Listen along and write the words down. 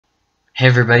Hey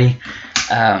everybody.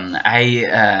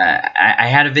 I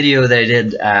had a video that I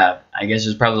did. I guess it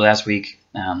was probably last week.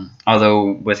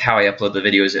 Although with how I upload the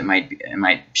videos, it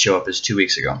might show up as 2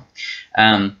 weeks ago.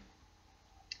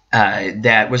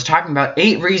 That was talking about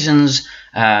 8 reasons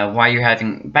why you're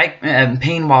having bike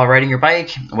pain while riding your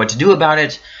bike, what to do about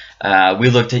it. We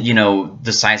looked at,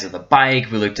 the size of the bike.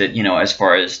 We looked at, as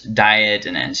far as diet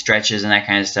and stretches and that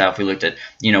kind of stuff. We looked at,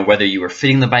 whether you were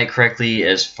fitting the bike correctly,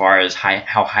 as far as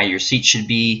how high your seat should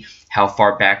be, how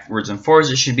far backwards and forwards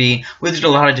it should be. We looked at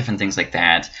a lot of different things like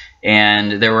that,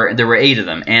 and there were 8 of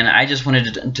them. And I just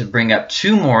wanted to bring up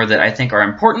 2 more that I think are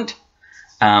important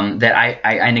that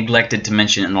I neglected to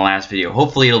mention in the last video.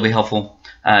 Hopefully it'll be helpful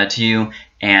to you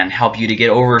and help you to get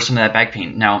over some of that back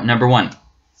pain. Now, number 1.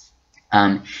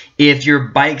 If your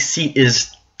bike seat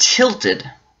is tilted,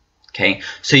 okay,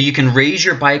 so you can raise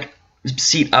your bike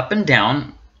seat up and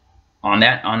down on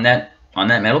that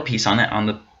metal piece on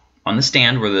the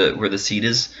stand where the seat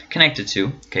is connected to.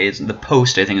 Okay, it's the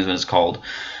post, I think is what it's called.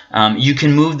 You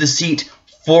can move the seat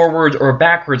forward or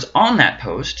backwards on that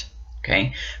post.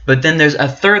 Okay, but then there's a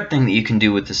third thing that you can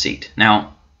do with the seat.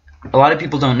 Now, a lot of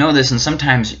people don't know this, and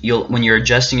sometimes when you're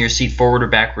adjusting your seat forward or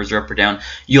backwards or up or down,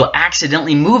 you'll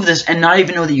accidentally move this and not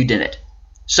even know that you did it.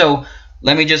 So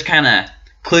let me just kind of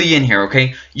clue you in here,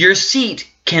 okay? Your seat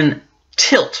can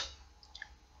tilt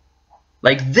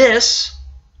like this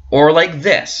or like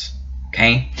this,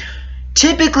 okay?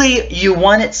 Typically, you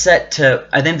want it set to,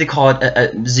 I think they call it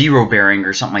a 0 bearing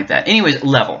or something like that. Anyways,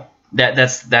 level.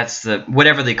 That's the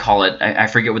whatever they call it. I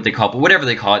forget what they call it, but whatever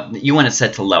they call it, you want it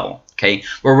set to level, okay?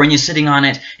 Where when you're sitting on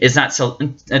it, it's not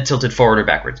tilted forward or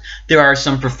backwards. There are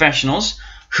some professionals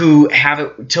who have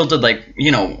it tilted like,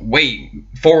 way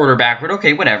forward or backward.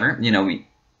 Okay, whatever.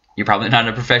 You're probably not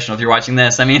a professional if you're watching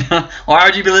this. I mean, why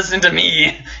would you be listening to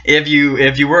me if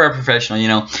you were a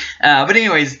professional, But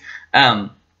anyways, and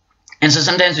so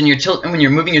sometimes when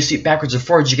you're moving your seat backwards or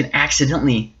forwards, you can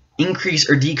accidentally increase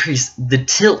or decrease the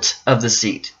tilt of the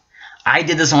seat. I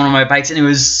did this on one of my bikes and it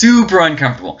was super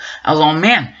uncomfortable. I was like, oh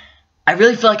man, I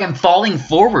really feel like I'm falling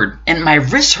forward and my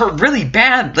wrists hurt really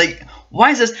bad. Like,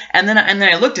 why is this? And then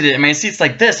I looked at it and my seat's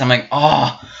like this. I'm like,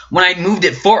 oh, when I moved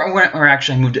it forward, or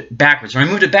actually I moved it backwards. When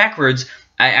I moved it backwards,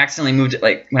 I accidentally moved it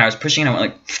like when I was pushing it, I went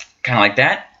like kind of like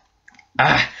that.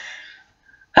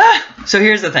 So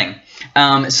here's the thing.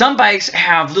 Some bikes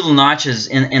have little notches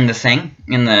in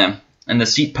the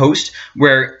seat post,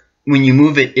 where when you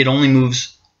move it, it only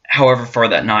moves however far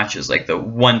that notch is, like the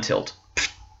 1 tilt.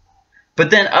 But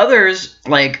then others,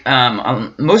 like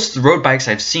most of the road bikes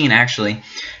I've seen actually,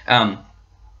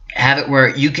 have it where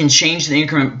you can change the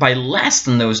increment by less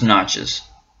than those notches.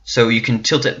 So you can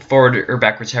tilt it forward or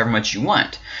backwards however much you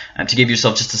want to give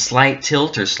yourself just a slight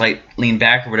tilt or slight lean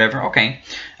back or whatever. Okay.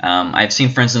 I've seen,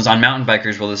 for instance, on mountain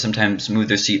bikers, where they sometimes move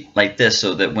their seat like this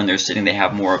so that when they're sitting, they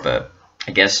have more of a,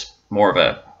 I guess, more of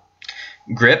a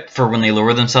grip for when they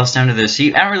lower themselves down to their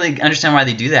seat. I don't really understand why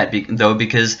they do that, though,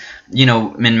 because,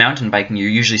 in mountain biking, you're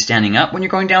usually standing up when you're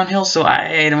going downhill, so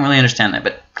I don't really understand that.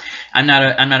 But I'm not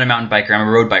a mountain biker. I'm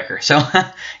a road biker, so,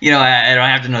 I don't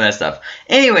have to know that stuff.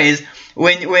 Anyways,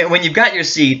 when you've got your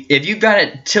seat, if you've got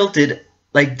it tilted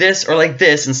like this or like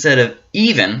this instead of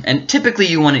even, and typically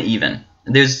you want it even.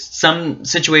 There's some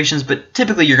situations, but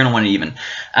typically you're gonna want it even.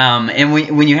 And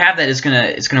when you have that, it's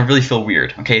gonna really feel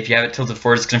weird. Okay, if you have it tilted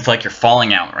forward, it's gonna feel like you're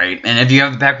falling out, right? And if you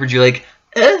have it backwards, you're like,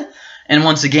 eh. And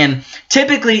once again,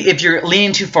 typically if you're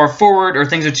leaning too far forward or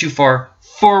things are too far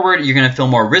forward, you're gonna feel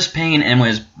more wrist pain, and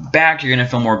when it's back, you're gonna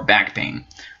feel more back pain.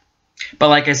 But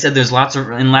like I said, there's lots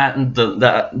of, in Latin,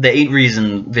 the 8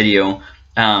 reason video.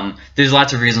 There's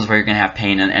lots of reasons why you're going to have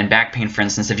pain, and back pain, for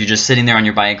instance, if you're just sitting there on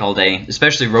your bike all day,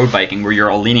 especially road biking where you're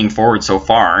all leaning forward so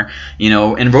far.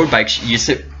 In road bikes you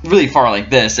sit really far like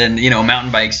this, and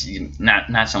mountain bikes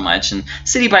not so much, and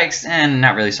city bikes and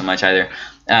not really so much either.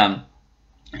 But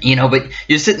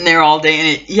you're sitting there all day,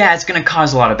 and it's going to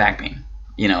cause a lot of back pain.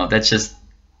 That's just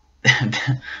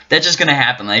that's just gonna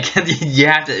happen. Like you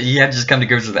have to just come to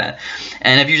grips with that.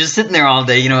 And if you're just sitting there all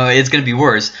day, it's gonna be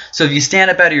worse. So if you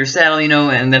stand up out of your saddle,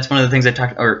 and that's one of the things I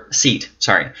talked, or seat.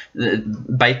 Sorry,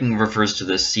 biking refers to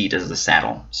the seat as the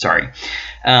saddle. Sorry.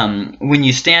 When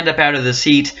you stand up out of the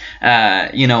seat,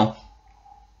 and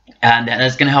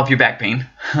that's gonna help your back pain.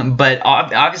 But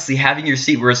obviously, having your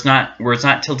seat where it's not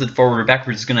tilted forward or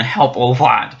backwards is gonna help a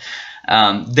lot.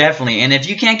 Definitely. And if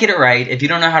you can't get it right, if you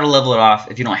don't know how to level it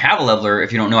off, if you don't have a leveler,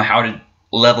 if you don't know how to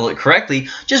level it correctly,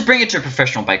 just bring it to a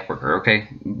professional bike worker, okay?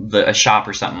 A shop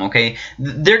or something, okay?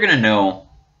 They're going to know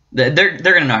they're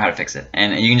gonna know how to fix it,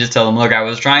 and you can just tell them, look, I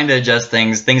was trying to adjust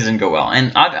things didn't go well,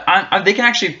 and they can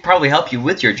actually probably help you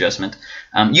with your adjustment.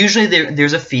 Usually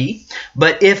there's a fee,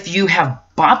 but if you have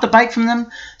bought the bike from them,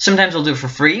 sometimes they'll do it for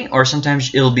free, or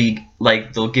sometimes it'll be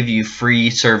like they'll give you free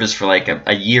service for like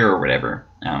a year or whatever.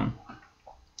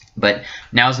 But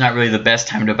now is not really the best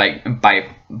time to buy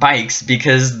bikes,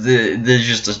 because there's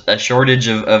just a shortage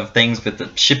of things with the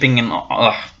shipping and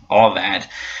all that.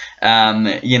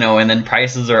 You know, and then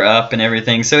prices are up and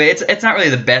everything, so it's not really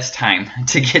the best time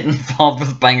to get involved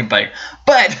with buying a bike.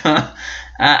 But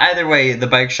either way, the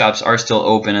bike shops are still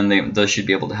open, and they should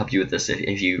be able to help you with this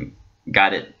if you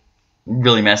got it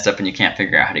really messed up and you can't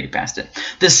figure out how to get past it.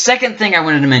 The second thing I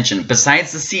wanted to mention,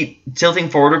 besides the seat tilting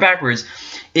forward or backwards,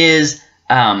 is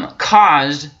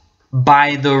caused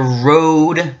by the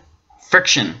road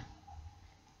friction.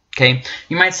 Okay,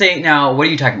 you might say, now, what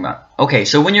are you talking about? Okay,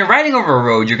 so when you're riding over a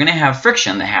road, you're going to have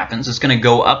friction that happens. It's going to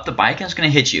go up the bike and it's going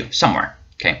to hit you somewhere.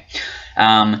 Okay,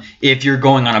 if you're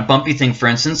going on a bumpy thing, for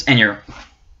instance, and your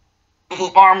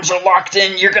arms are locked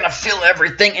in, you're going to feel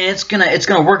everything, and it's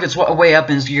gonna work its way up,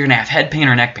 and you're going to have head pain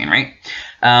or neck pain, right?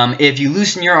 If you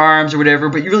loosen your arms or whatever,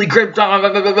 but you really grip,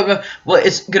 well,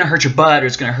 it's going to hurt your butt, or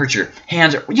it's going to hurt your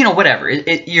hands, or, you know, whatever.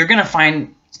 You're going to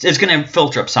find it's going to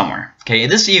filter up somewhere. Okay,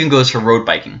 this even goes for road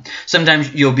biking.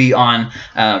 Sometimes you'll be on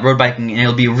road biking, and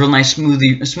it'll be a real nice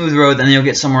smooth road, and then you'll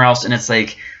get somewhere else, and it's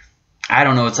like, I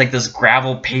don't know, it's like this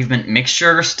gravel pavement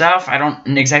mixture stuff. I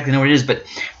don't exactly know what it is, but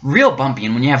real bumpy.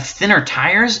 And when you have thinner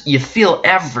tires, you feel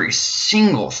every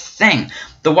single thing.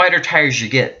 The wider tires you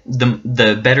get,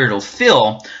 the better it'll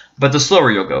feel, but the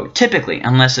slower you'll go, typically,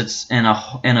 unless it's in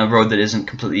a road that isn't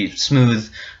completely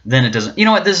smooth. Then it doesn't. You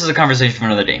know what? This is a conversation for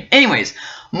another day. Anyways,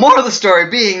 moral of the story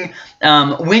being,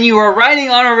 when you are riding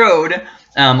on a road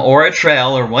or a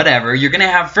trail or whatever, you're going to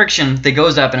have friction that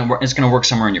goes up, and it's going to work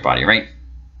somewhere in your body, right?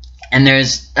 And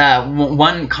there's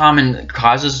one common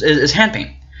cause is hand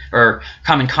pain, or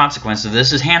common consequence of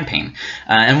this is hand pain.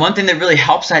 And one thing that really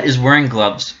helps that is wearing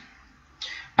gloves.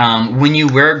 When you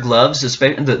wear gloves,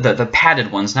 especially the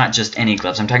padded ones, not just any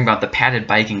gloves, I'm talking about the padded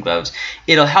biking gloves,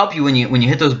 it'll help you when you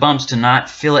hit those bumps to not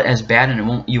feel it as bad,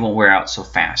 and you won't wear out so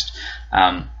fast.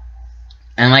 And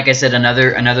like I said,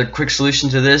 another quick solution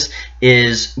to this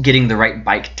is getting the right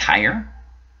bike tire.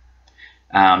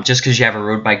 Just because you have a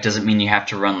road bike doesn't mean you have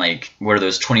to run, like, what are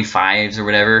those, 25s or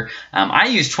whatever. I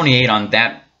use 28 on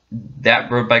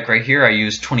that road bike right here. I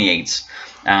use 28s.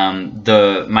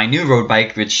 My new road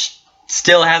bike, which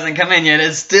still hasn't come in yet,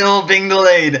 is still being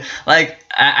delayed. Like,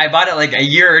 I bought it like a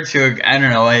year or two ago, I don't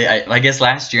know, I guess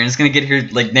last year, and it's gonna get here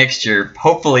like next year,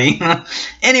 hopefully.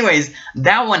 Anyways,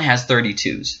 that one has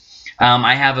 32s.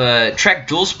 I have a Trek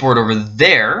Dual Sport over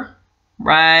there,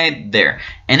 right there,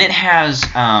 and it has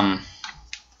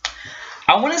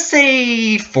I want to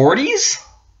say 40s.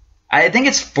 I think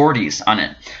it's 40s on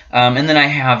it. And then I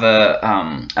have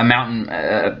a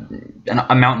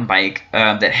mountain bike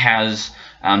that has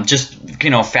just,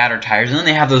 you know, fatter tires. And then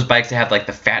they have those bikes that have like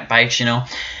the fat bikes, you know.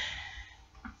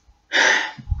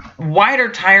 Wider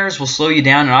tires will slow you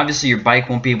down, and obviously your bike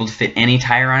won't be able to fit any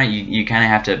tire on it. You kind of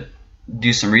have to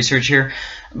do some research here.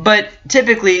 But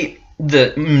typically,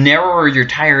 the narrower your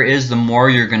tire is, the more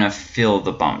you're going to feel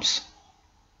the bumps.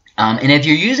 And if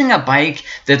you're using a bike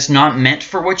that's not meant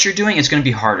for what you're doing, it's going to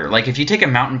be harder. Like if you take a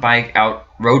mountain bike out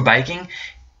road biking,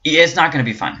 it's not going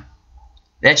to be fun.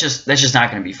 That's just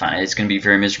not going to be fun. It's going to be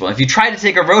very miserable. If you try to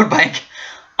take a road bike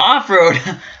off-road,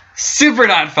 super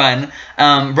not fun.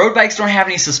 Road bikes don't have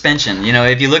any suspension. You know,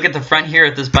 if you look at the front here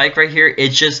at this bike right here,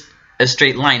 it's just a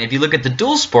straight line. If you look at the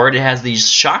Dual Sport, it has these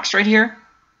shocks right here.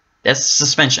 That's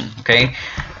suspension, okay?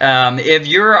 If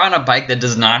you're on a bike that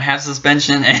does not have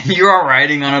suspension and you're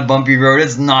riding on a bumpy road,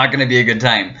 it's not going to be a good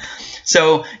time.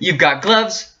 So you've got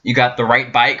gloves, you got the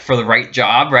right bike for the right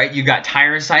job, right? You've got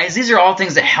tire size. These are all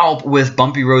things that help with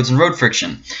bumpy roads and road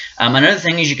friction. Another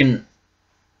thing is you can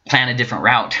plan a different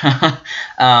route.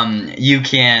 You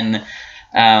can...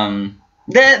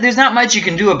 there's not much you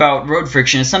can do about road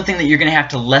friction. It's something that you're going to have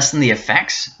to lessen the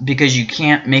effects, because you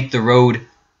can't make the road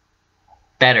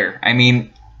better. I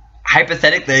mean,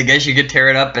 hypothetically, I guess you could tear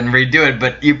it up and redo it,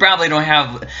 but you probably don't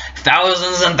have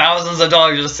thousands and thousands of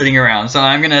dollars just sitting around. So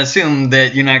I'm going to assume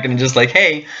that you're not going to just like,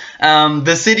 hey,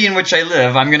 the city in which I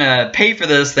live, I'm going to pay for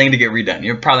this thing to get redone.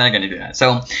 You're probably not going to do that.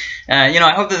 So, you know,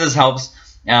 I hope that this helps.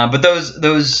 But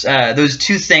those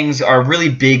two things are really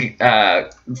big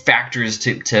factors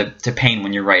to pain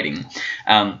when you're riding.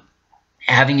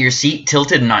 Having your seat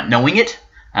tilted and not knowing it.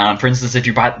 For instance, if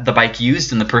you bought the bike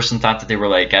used and the person thought that they were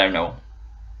like, I don't know,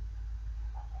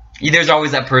 there's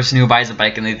always that person who buys a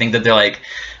bike and they think that they're like,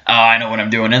 oh, I know what I'm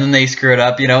doing, and then they screw it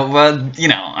up, you know. Well, you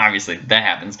know, obviously that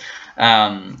happens.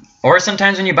 Or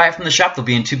sometimes when you buy it from the shop, they'll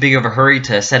be in too big of a hurry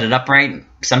to set it up right.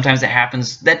 Sometimes it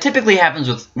happens. That typically happens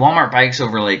with Walmart bikes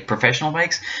over like professional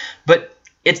bikes, but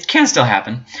it can still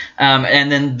happen.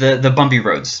 And then the bumpy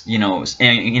roads, you know,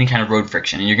 any kind of road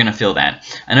friction, and you're going to feel that.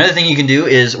 Another thing you can do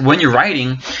is when you're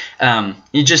riding,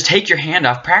 you just take your hand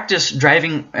off. Practice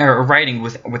driving or riding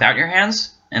without your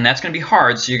hands, and that's going to be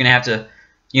hard. So you're going to have to,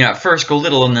 you know, at first go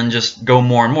little and then just go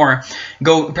more and more.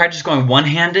 Practice going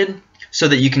one-handed so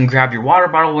that you can grab your water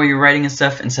bottle while you're riding and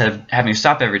stuff instead of having to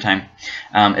stop every time.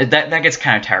 That gets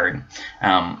kind of tiring.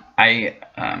 I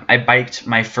biked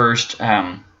my first.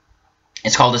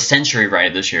 It's called a Century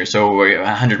ride this year, so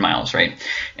 100 miles, right?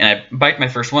 And I biked my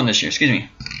first one this year, excuse me.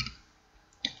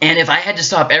 And if I had to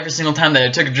stop every single time that I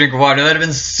took a drink of water, that would have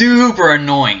been super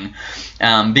annoying.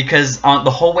 Because on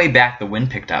the whole way back, the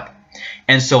wind picked up.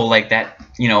 And so like that,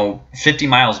 you know, 50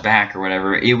 miles back or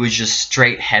whatever, it was just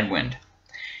straight headwind.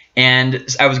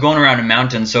 And I was going around a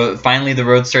mountain, so finally the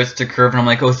road starts to curve, and I'm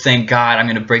like, oh, thank God, I'm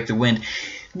going to break the wind.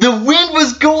 The wind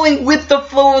was going with the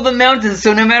flow of the mountain,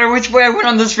 so no matter which way I went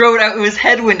on this road, it was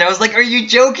headwind. I was like, are you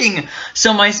joking?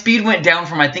 So my speed went down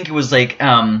from, I think it was like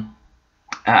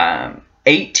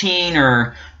 18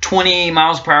 or 20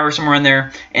 miles per hour, somewhere in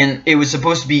there, and it was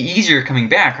supposed to be easier coming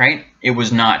back, right? It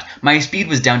was not. My speed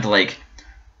was down to like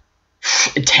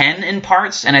 10 in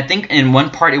parts, and I think in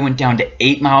one part it went down to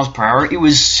 8 miles per hour. It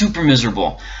was super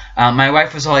miserable. My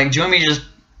wife was all like, do you want me to just,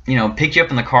 you know, pick you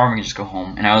up in the car and we can just go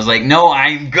home? And I was like, no,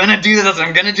 I'm gonna do this.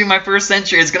 I'm gonna do my first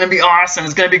Century. It's gonna be awesome.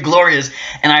 It's gonna be glorious.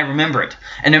 And I remember it.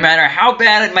 And no matter how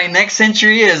bad my next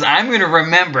Century is, I'm gonna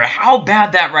remember how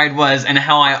bad that ride was and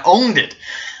how I owned it.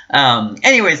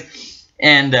 Anyways,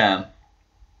 and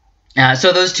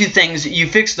so those two things, you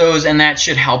fix those, and that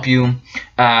should help you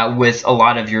with a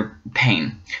lot of your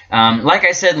pain. Like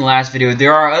I said in the last video,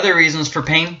 there are other reasons for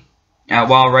pain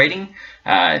while riding.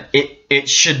 It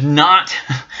should not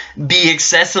be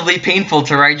excessively painful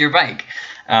to ride your bike.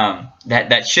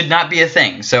 That should not be a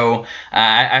thing. So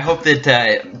I hope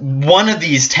that one of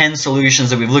these 10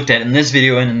 solutions that we've looked at in this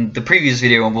video and in the previous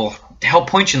video will help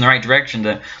point you in the right direction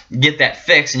to get that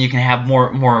fixed, and you can have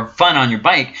more fun on your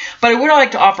bike. But I would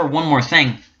like to offer one more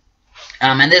thing,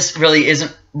 and this really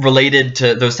isn't related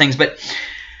to those things, but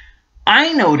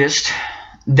I noticed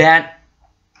that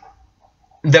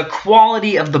the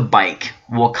quality of the bike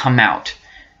will come out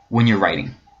when you're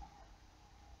riding.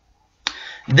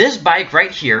 This bike right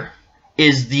here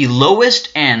is the lowest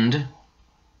end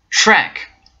Trek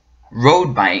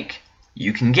road bike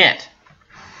you can get.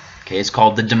 Okay, it's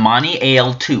called the Domane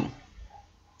AL2.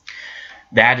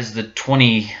 That is the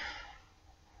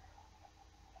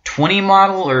 2020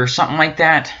 model or something like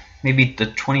that. Maybe the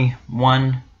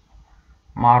 21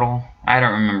 model. I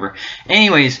don't remember.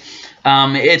 Anyways,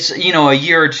 it's, you know, a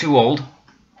year or two old,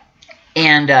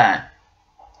 and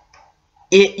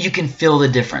you can feel the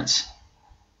difference.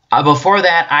 Before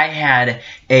that, I had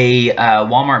a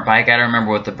Walmart bike. I don't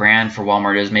remember what the brand for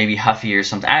Walmart is. Maybe Huffy or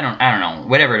something. I don't know.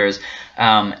 Whatever it is.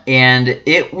 And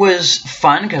it was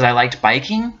fun because I liked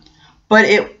biking, but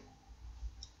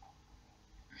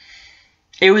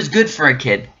it was good for a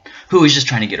kid who was just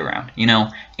trying to get around, you know.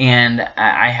 And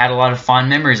I had a lot of fond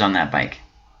memories on that bike.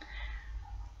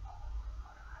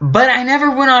 But I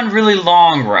never went on really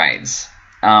long rides.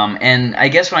 And I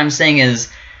guess what I'm saying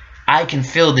is, I can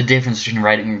feel the difference between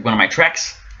riding one of my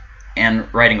Treks and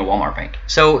riding a Walmart bike.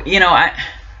 So, you know,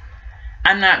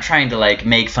 I'm not trying to like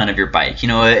make fun of your bike. You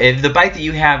know, if the bike that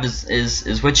you have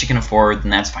is what you can afford,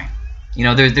 then that's fine. You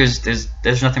know, there's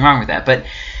nothing wrong with that. But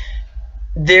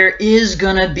there is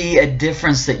gonna be a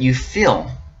difference that you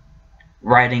feel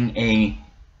riding a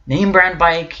name brand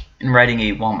bike and riding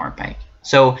a Walmart bike.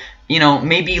 So, you know,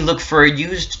 maybe look for a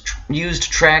used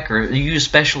Trek or a used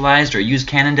Specialized or a used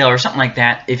Cannondale or something like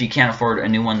that if you can't afford a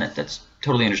new one. That's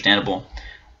totally understandable.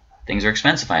 Things are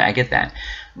expensive, I get that.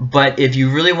 But if you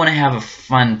really want to have a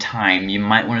fun time, you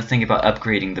might want to think about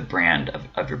upgrading the brand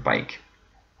of your bike.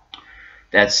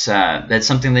 That's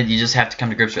something that you just have to come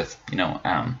to grips with. You know,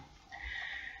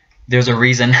 there's a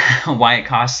reason why it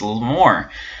costs a little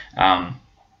more.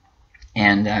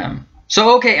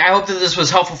 So, okay, I hope that this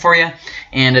was helpful for you,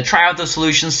 and try out those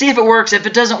solutions. See if it works. If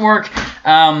it doesn't work,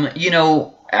 you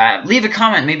know, leave a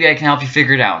comment. Maybe I can help you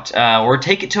figure it out. Or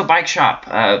take it to a bike shop.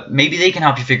 Maybe they can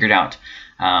help you figure it out.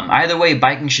 Either way,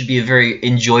 biking should be a very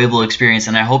enjoyable experience,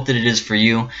 and I hope that it is for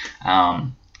you.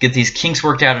 Get these kinks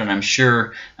worked out, and I'm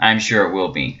sure it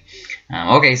will be.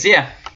 Okay, see ya.